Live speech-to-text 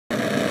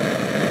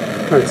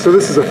Alright, so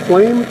this is a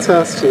flame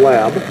test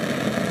lab. We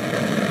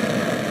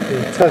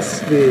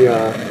test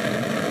the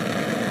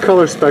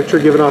color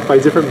spectra given off by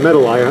different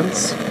metal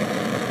ions.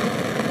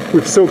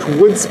 We've soaked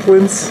wood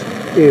splints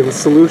in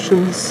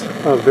solutions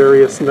of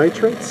various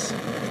nitrates.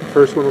 The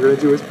first one we're going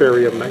to do is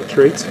barium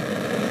nitrate. So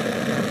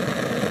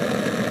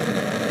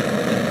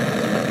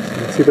you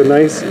can see the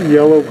nice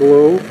yellow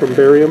glow from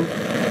barium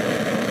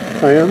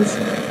ions.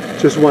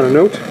 Just want to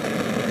note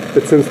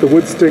that since the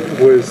wood stick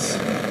was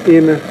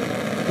in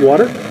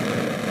water,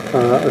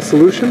 a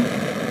solution,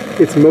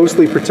 it's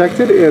mostly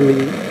protected, and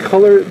the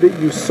color that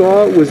you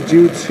saw was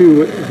due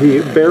to the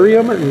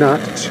barium,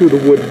 not to the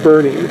wood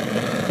burning.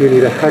 You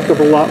need a heck of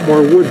a lot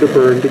more wood to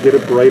burn to get a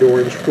bright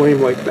orange flame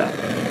like that.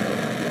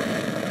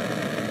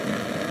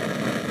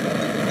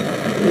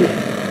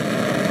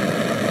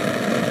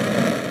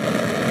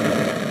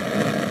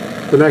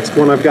 The next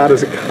one I've got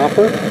is a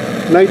copper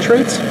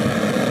nitrate.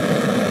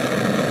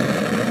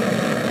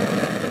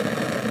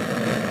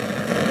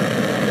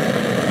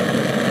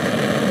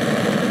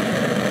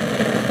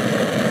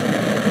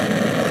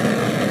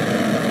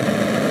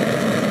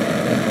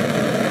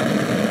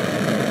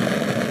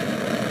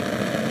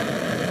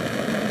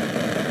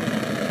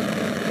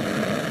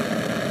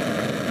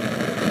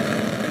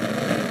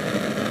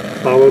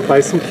 Followed by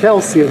some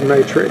calcium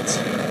nitrate.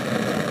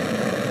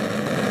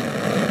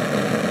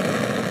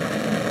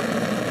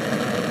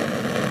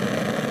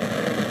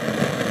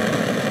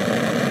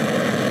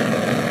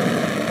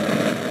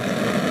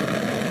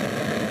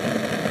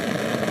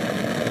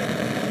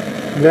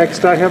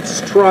 Next I have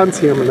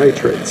strontium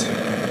nitrate.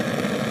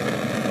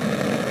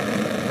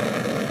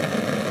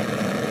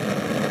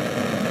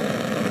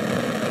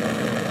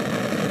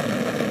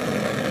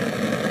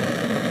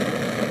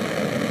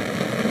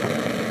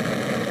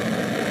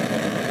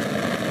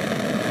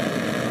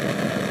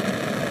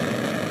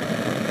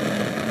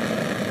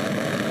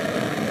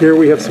 Here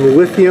we have some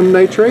lithium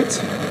nitrate.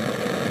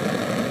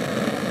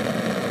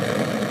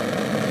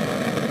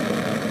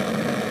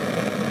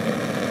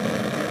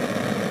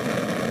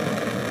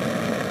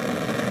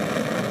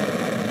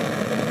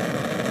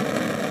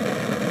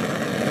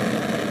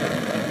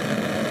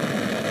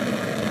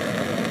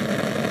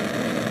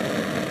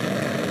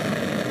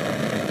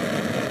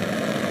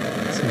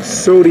 Some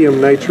sodium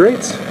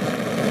nitrate.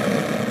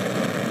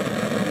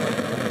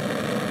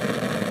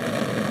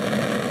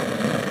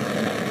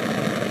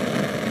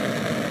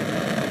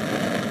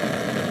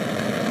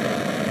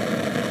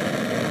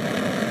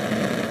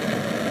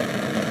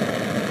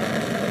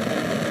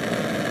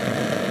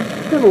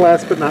 And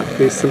last but not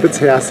least, some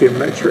potassium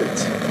nitrate.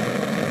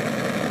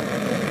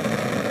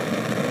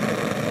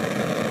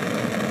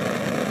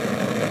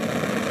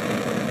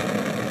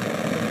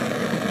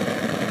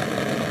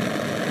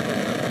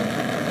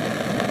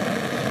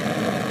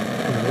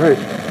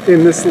 Alright,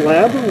 in this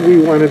lab we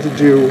wanted to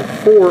do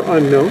 4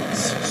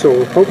 unknowns,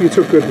 so hope you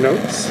took good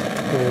notes.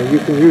 You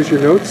can use your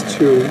notes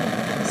to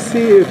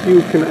see if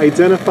you can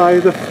identify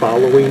the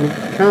following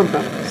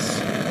compounds.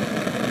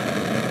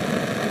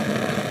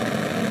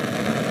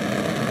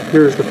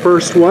 Here's the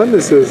first one.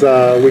 This is,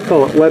 we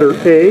call it letter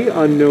A,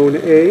 unknown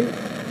A.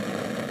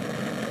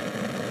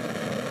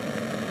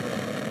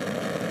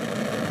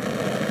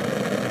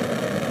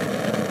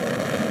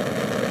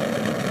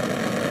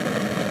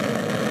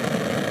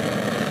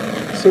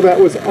 So that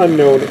was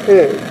unknown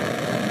A.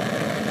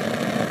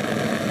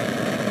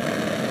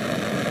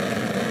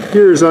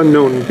 Here's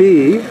unknown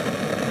B.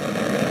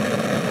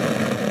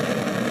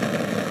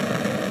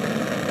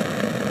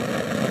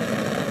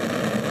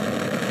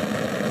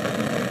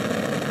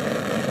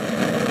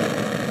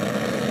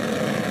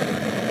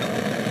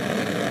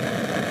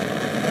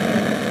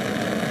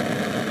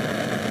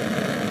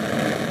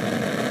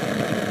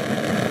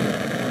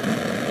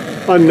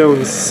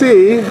 Unknown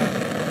C.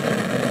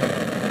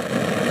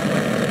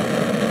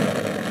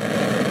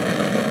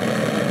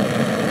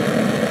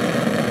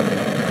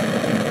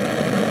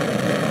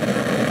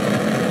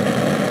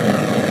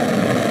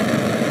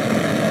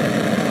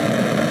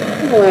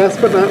 And last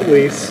but not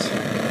least,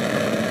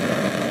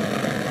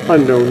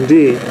 unknown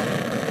D.